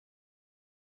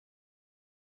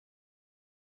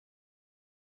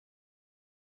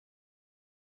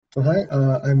So hi,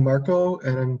 I'm Marco,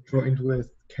 and I'm joined with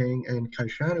Kang and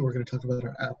Kaishan, and we're going to talk about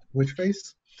our app,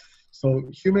 WhichFace. So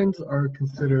humans are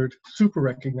considered super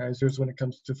recognizers when it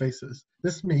comes to faces.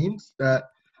 This means that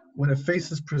when a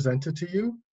face is presented to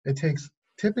you, it takes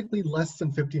typically less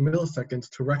than 50 milliseconds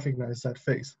to recognize that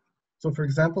face. So for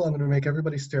example, I'm going to make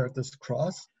everybody stare at this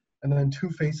cross, and then two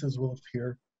faces will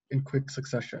appear in quick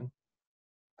succession.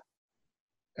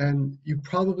 And you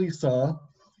probably saw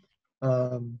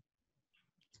um,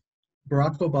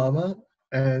 Barack Obama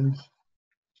and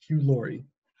Hugh Laurie.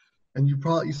 And you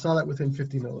saw that within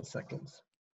 50 milliseconds.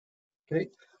 Okay,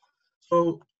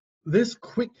 so this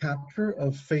quick capture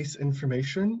of face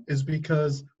information is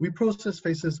because we process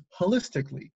faces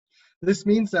holistically. This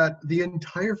means that the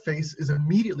entire face is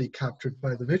immediately captured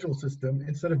by the visual system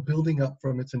instead of building up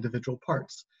from its individual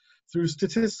parts through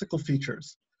statistical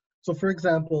features. So for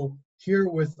example, here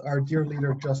with our dear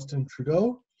leader Justin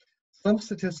Trudeau, some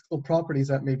statistical properties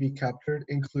that may be captured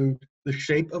include the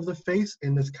shape of the face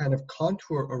in this kind of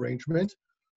contour arrangement,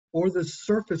 or the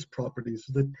surface properties,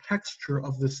 the texture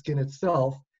of the skin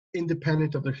itself,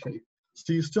 independent of the shape.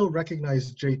 So you still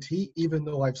recognize JT, even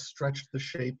though I've stretched the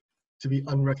shape to be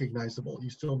unrecognizable. You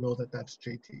still know that that's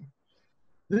JT.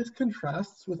 This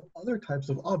contrasts with other types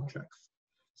of objects.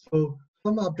 So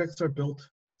some objects are built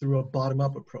through a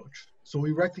bottom-up approach. So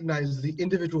we recognize the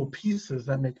individual pieces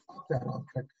that make up that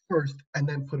object first and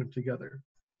then put them together.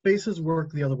 Faces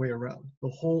work the other way around. The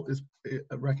whole is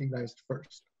recognized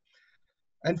first.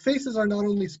 And faces are not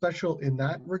only special in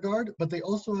that regard, but they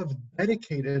also have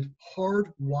dedicated,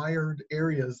 hardwired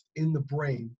areas in the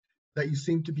brain that you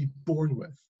seem to be born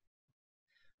with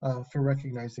for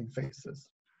recognizing faces.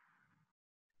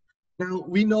 Now,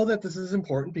 we know that this is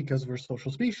important because we're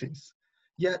social species.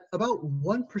 Yet about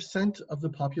 1% of the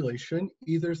population,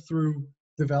 either through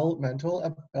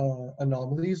developmental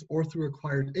anomalies or through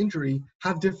acquired injury,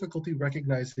 have difficulty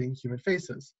recognizing human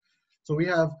faces. So we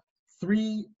have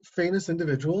three famous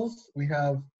individuals. We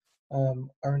have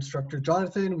our instructor,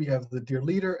 Jonathan, we have the dear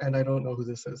leader, and I don't know who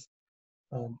this is.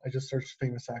 I just searched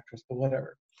famous actress, but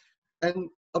whatever. And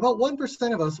about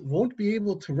 1% of us won't be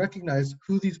able to recognize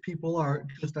who these people are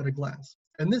just at a glance.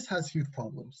 And this has huge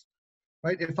problems,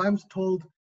 right? If I'm told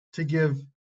to give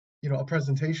a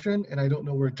presentation and I don't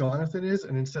know where Jonathan is,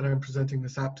 and instead I'm presenting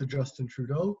this app to Justin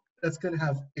Trudeau, that's going to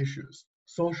have issues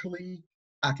socially,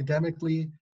 academically,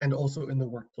 and also in the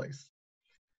workplace.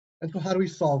 And so how do we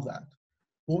solve that?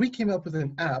 Well, we came up with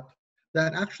an app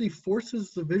that actually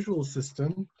forces the visual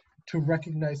system to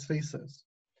recognize faces.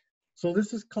 So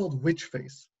this is called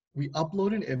WhichFace. We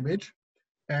upload an image,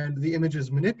 and the image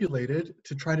is manipulated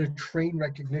to try to train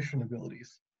recognition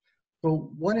abilities.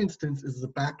 So one instance is the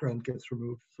background gets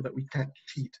removed so that we can't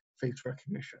cheat face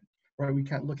recognition, right? We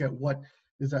can't look at what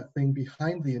is that thing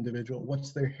behind the individual,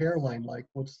 what's their hairline like,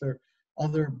 what's their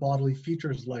other bodily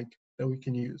features like that we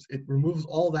can use. It removes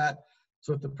all that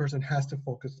so that the person has to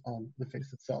focus on the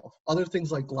face itself. Other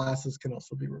things like glasses can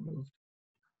also be removed.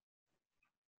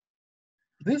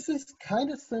 This is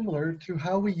kind of similar to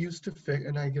how we used to fix,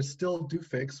 and I guess still do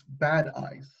fix, bad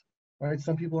eyes. Right?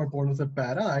 Some people are born with a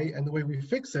bad eye, and the way we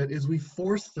fix it is we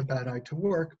force the bad eye to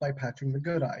work by patching the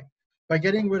good eye. By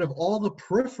getting rid of all the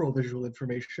peripheral visual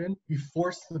information, we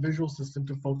force the visual system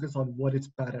to focus on what it's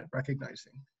bad at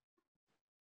recognizing.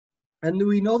 And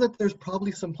we know that there's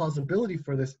probably some plausibility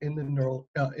for this in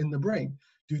the brain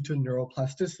due to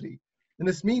neuroplasticity. And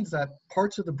this means that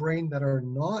parts of the brain that are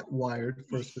not wired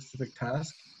for a specific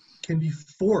task can be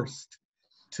forced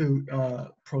to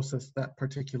process that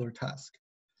particular task.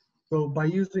 So by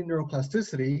using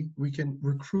neuroplasticity, we can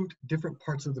recruit different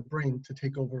parts of the brain to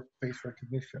take over face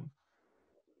recognition.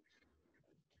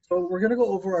 So we're going to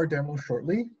go over our demo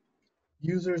shortly.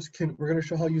 We're going to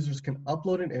show how users can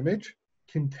upload an image,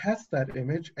 can test that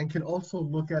image, and can also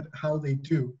look at how they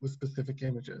do with specific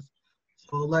images. So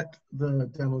I'll let the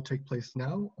demo take place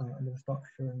now. I'm going to stop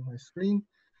sharing my screen.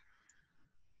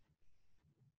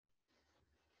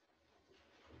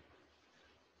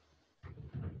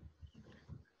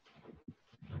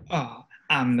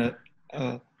 I'm the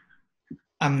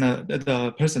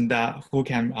person that who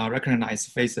can recognize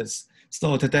faces.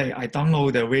 So today I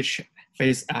download the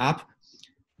WhichFace app.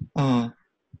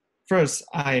 First,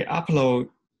 I upload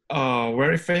a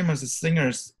very famous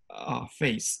singer's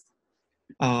face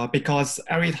because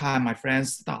every time my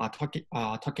friends start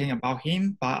talking about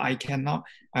him, but I cannot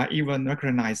even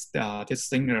recognize this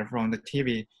singer from the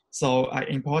TV. So I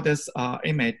import this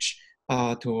image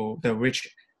to the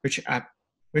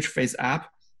WhichFace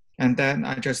app, and then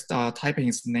I just type in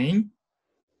his name.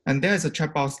 And there's a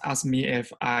checkbox asks me if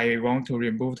I want to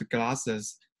remove the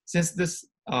glasses. Since this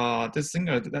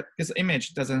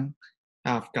image doesn't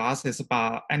have glasses,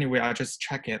 but anyway, I just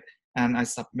check it and I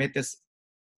submit this.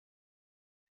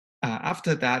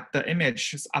 After that, the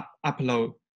image is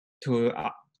upload to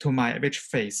my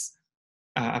WhichFace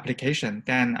application.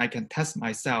 Then I can test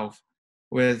myself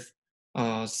with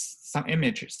some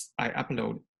images I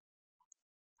upload.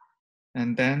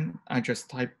 And then I just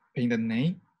type in the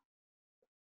name.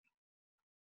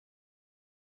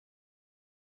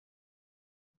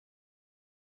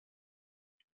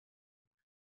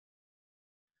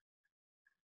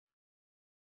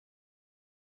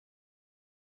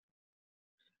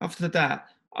 After that,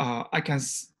 I can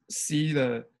see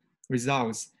the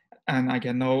results and I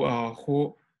can know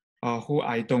who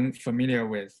I don't familiar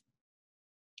with.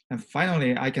 And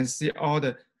finally, I can see all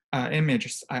the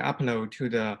images I upload to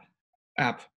the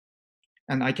app,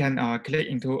 and I can click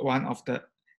into one of the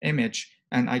image,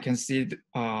 and I can see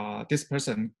this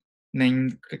person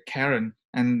named Karen,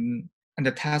 and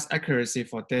the test accuracy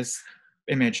for this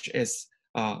image is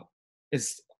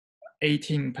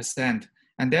 18%.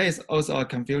 And there is also a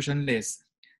confusion list.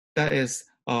 That is,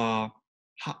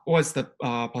 what's the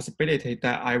possibility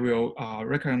that I will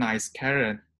recognize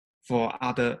Karen for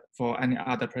any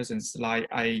other persons? Like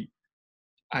I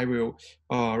will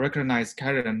recognize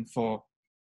Karen for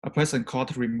a person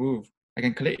called remove. I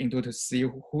can click into to see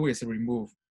who is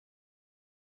removed.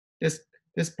 This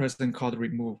person called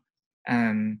remove,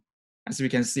 and as we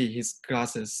can see, his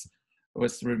glasses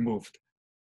was removed.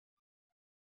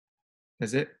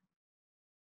 That's it.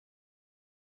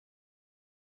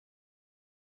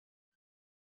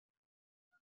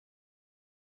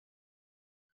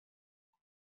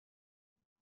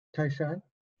 Taishan?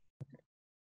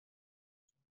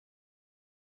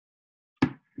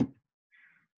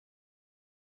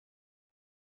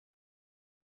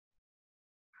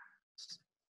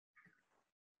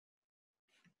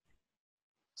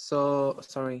 So,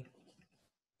 sorry.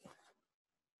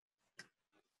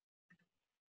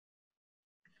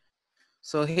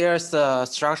 So here's the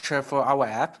structure for our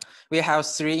app. We have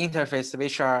three interfaces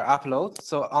which are upload.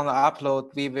 So on the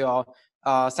upload, we will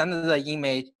send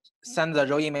the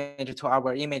raw image to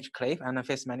our image clip and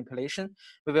face manipulation.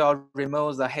 We will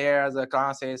remove the hair, the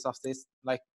glasses of this,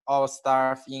 like all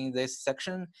stuff in this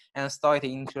section, and store it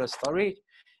into the storage.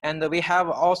 And we have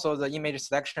also the image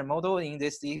selection model. In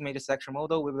this image selection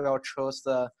model, we will choose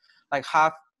the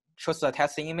choose the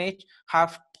test image,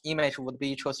 half image would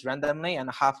be choose randomly, and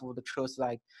half would choose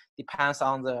depends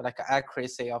on the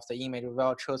accuracy of the image. We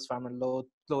will choose from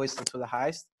lowest to the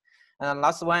highest. And the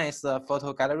last one is the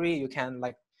photo gallery. You can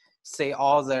see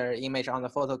all the image on the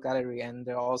photo gallery, and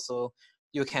also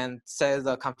you can set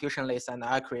the confusion list and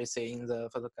accuracy in the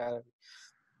photo gallery.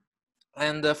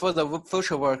 And for the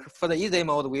future work, for the easy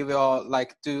mode, we will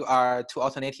do our two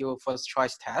alternative first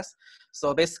choice tests.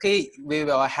 So basically, we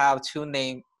will have two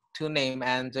name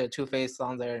and two face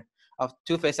on there, of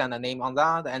two face and a name on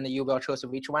that, and you will choose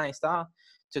which one is that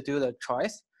to do the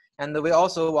choice. And we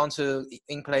also want to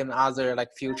implement other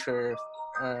future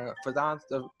for that,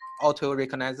 the auto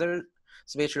recognizer,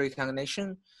 speech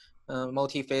recognition,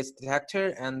 multi-face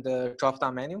detector, and the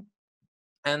drop-down menu.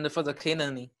 And for the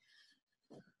cleaning.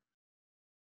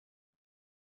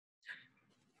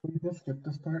 Can we just skip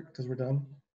this part because we're done?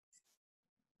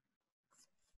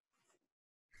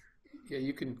 Yeah,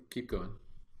 you can keep going.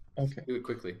 Okay. Do it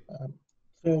quickly.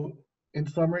 So in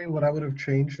summary, what I would have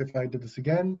changed if I did this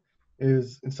again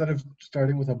is instead of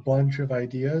starting with a bunch of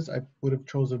ideas, I would have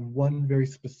chosen one very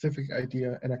specific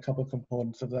idea and a couple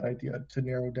components of that idea to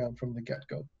narrow down from the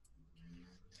get-go.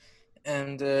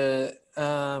 And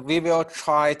we will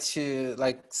try to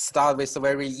start with a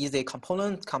very easy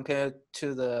component compared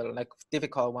to the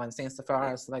difficult one. Since for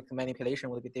us manipulation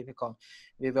would be difficult,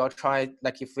 we will try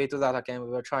if we do that again, we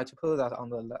will try to put that on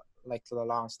the to the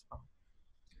last one.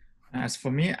 As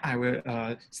for me, I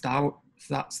will start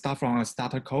from a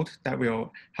starter code that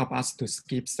will help us to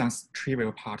skip some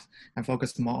trivial parts and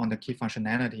focus more on the key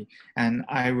functionality. And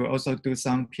I will also do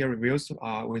some peer reviews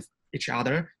with each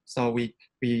other, so we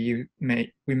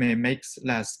may make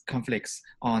less conflicts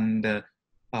on the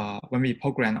when we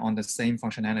program on the same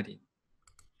functionality.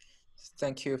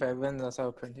 Thank you, everyone. That's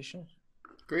our presentation.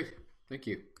 Great, thank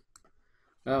you.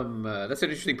 That's an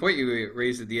interesting point you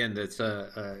raised at the end. That's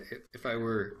if I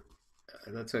were,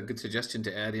 that's a good suggestion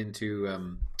to add into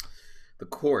the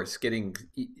course, getting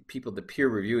people to peer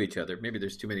review each other. Maybe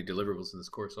there's too many deliverables in this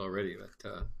course already,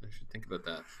 but I should think about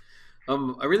that.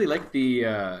 I really liked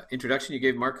the introduction you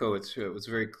gave, Marco. It was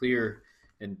very clear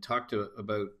and talked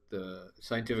about the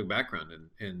scientific background,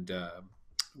 and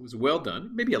it was well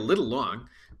done. Maybe a little long,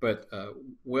 but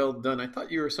well done. I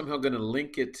thought you were somehow going to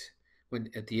link it when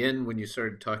at the end when you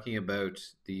started talking about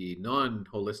the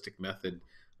non-holistic method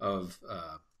of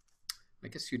I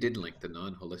guess you did link the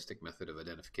non-holistic method of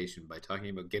identification by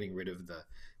talking about getting rid of the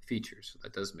features. So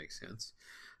that does make sense.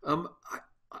 I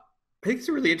think it's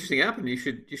a really interesting app, and you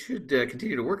should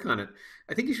continue to work on it.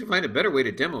 I think you should find a better way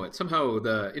to demo it. Somehow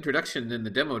the introduction and the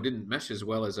demo didn't mesh as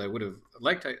well as I would have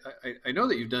liked. I know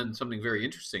that you've done something very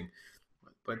interesting,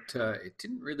 but it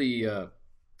didn't really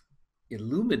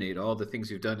illuminate all the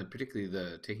things you've done, and particularly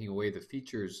the taking away the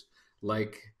features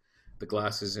like the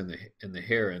glasses and the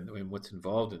hair and what's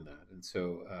involved in that. And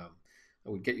so I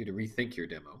would get you to rethink your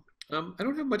demo. I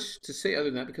don't have much to say other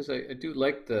than that because I do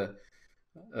like the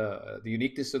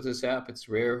uniqueness of this app. It's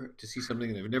rare to see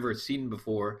something that I've never seen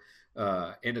before,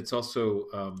 and it's also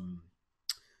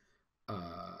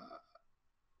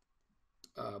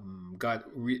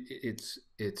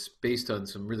it's based on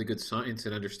some really good science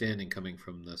and understanding coming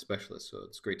from the specialists. So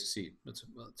it's great to see. That's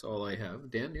all I have.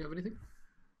 Dan, do you have anything?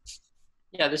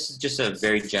 Yeah, this is just a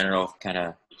very general kind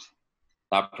of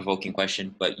thought-provoking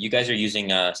question, but you guys are using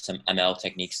some ML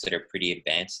techniques that are pretty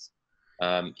advanced.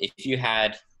 If you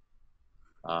had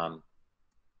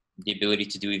the ability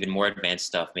to do even more advanced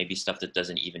stuff, maybe stuff that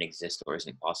doesn't even exist or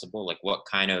isn't possible, like what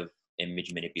kind of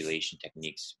image manipulation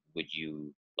techniques would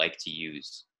you like to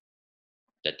use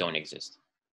that don't exist?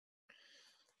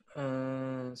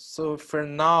 So for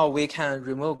now, we can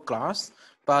remove glass,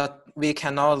 but we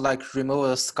cannot like remove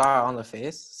a scar on the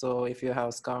face. So if you have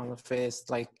a scar on the face,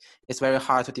 like it's very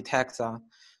hard to detect that.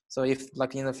 So if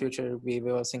like in the future, we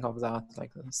will think of that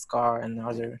like a scar and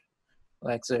other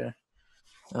like the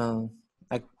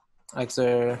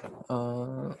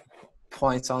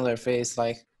points on their face,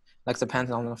 like the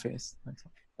pattern on their face.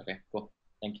 Okay, cool.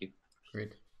 Thank you.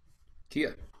 Great.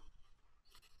 Tia.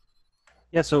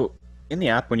 Yeah, so in the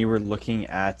app, when you were looking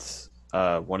at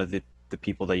one of the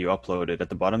people that you uploaded, at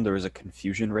the bottom there was a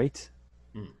confusion rate.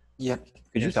 Yeah.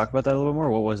 Could you talk about that a little more?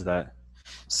 What was that?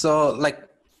 So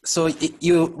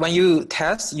when you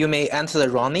test, you may enter the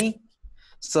wrong name.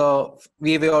 So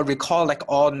we will recall like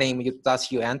all name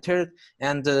that you entered,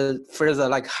 and for the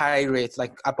like high rate,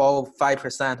 like above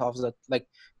 5% of the like,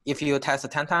 if you test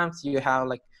 10 times, you have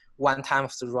like 1 time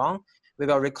of the wrong. We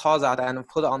will recall that and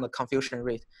put on the confusion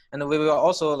rate, and we will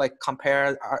also like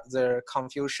compare the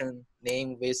confusion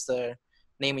name with the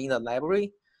name in the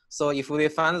library. So if we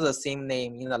find the same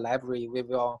name in the library, we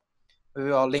will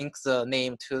link the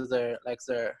name to the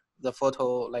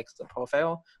photo, like the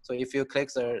profile. So if you click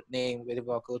the name, we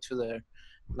will go to the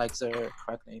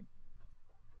correct name.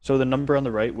 So the number on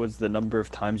the right was the number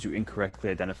of times you incorrectly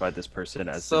identified this person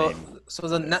as the name. So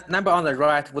the number on the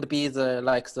right would be the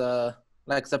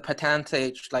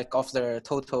percentage like of the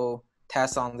total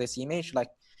tests on this image. Like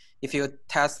if you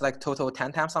test like total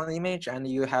 10 times on the image and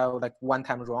you have like 1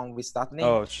 time wrong with that name,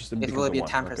 oh, it's just it will be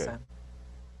 10%. Okay.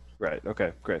 Right.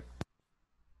 Okay. Great.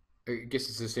 I guess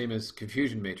it's the same as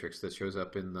confusion matrix that shows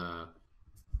up in the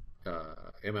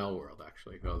ML world,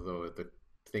 actually. Although the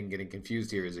thing getting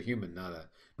confused here is a human,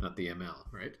 not the ML,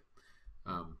 right?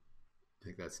 I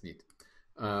think that's neat.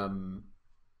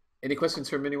 Any questions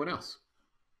from anyone else?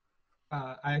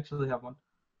 I actually have one.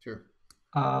 Sure.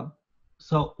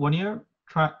 So when you're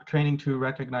training to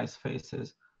recognize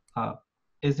faces, does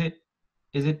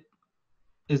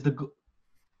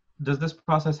this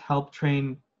process help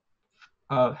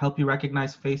help you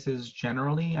recognize faces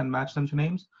generally and match them to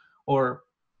names? Or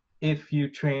if you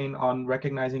train on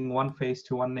recognizing one face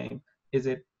to one name, is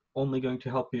it only going to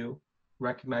help you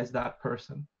recognize that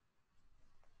person?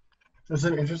 That's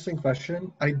an interesting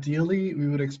question. Ideally, we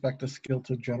would expect a skill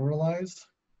to generalize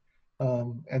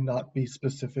and not be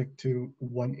specific to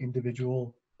one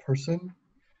individual person.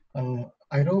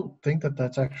 I don't think that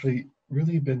that's actually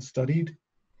really been studied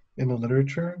in the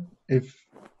literature. If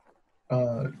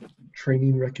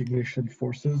training recognition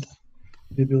forces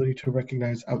the ability to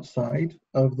recognize outside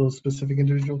of those specific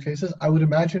individual cases, I would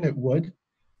imagine it would,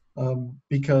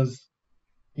 because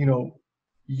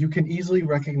you can easily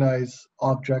recognize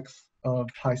objects of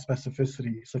high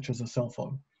specificity, such as a cell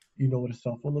phone. You know what a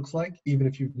cell phone looks like, even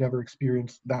if you've never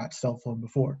experienced that cell phone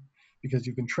before, because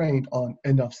you've been trained on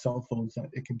enough cell phones that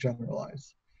it can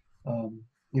generalize,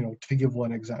 to give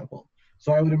one example.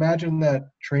 So I would imagine that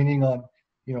training on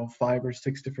 5 or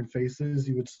 6 different faces,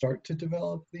 you would start to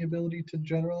develop the ability to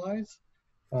generalize.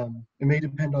 It may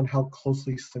depend on how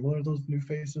closely similar those new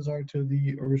faces are to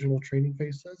the original training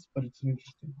faces, but it's an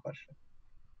interesting question.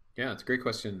 Yeah, it's a great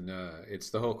question. It's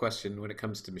the whole question when it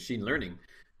comes to machine learning.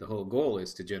 The whole goal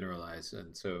is to generalize,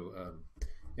 and so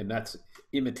and that's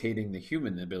imitating the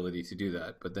human ability to do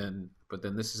that. But then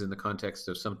this is in the context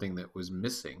of something that was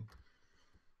missing.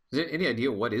 Is there any idea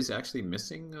what is actually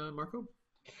missing, Marco?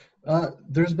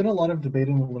 There's been a lot of debate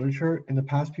in the literature. In the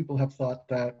past, people have thought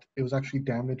that it was actually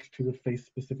damage to the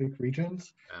face-specific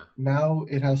regions. Ah. Now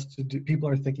it has to do, people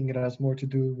are thinking it has more to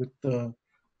do with the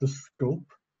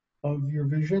scope of your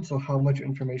vision. So how much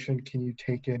information can you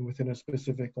take in within a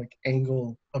specific like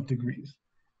angle of degrees?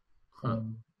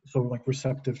 So like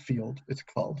receptive field, it's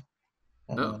called.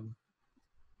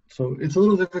 So it's a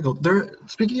little difficult.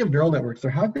 Speaking of neural networks,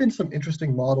 there have been some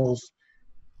interesting models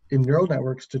in neural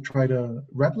networks to try to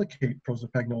replicate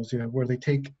prosopagnosia, where they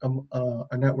take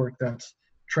a network that's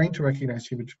trained to recognize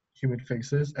human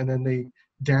faces, and then they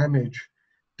damage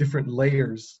different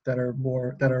layers that are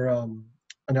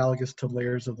analogous to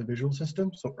layers of the visual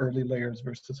system, so early layers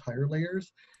versus higher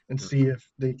layers, and see if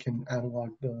they can analog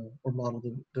or model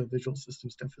the visual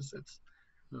system's deficits.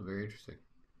 Oh, very interesting.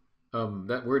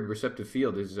 That word receptive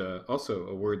field is also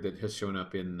a word that has shown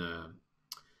up in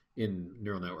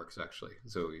neural networks, actually.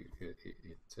 So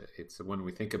it's when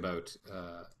we think about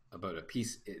a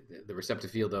piece, the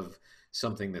receptive field of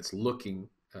something that's looking,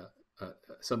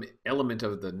 some element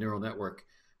of the neural network,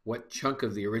 what chunk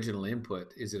of the original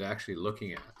input is it actually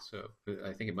looking at? So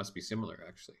I think it must be similar,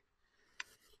 actually.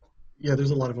 Yeah,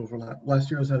 there's a lot of overlap. Last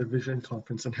year I was at a vision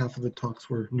conference and half of the talks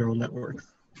were neural networks.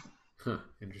 Huh,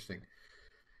 interesting.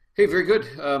 Hey, very good.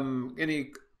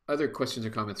 Any other questions or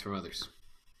comments from others?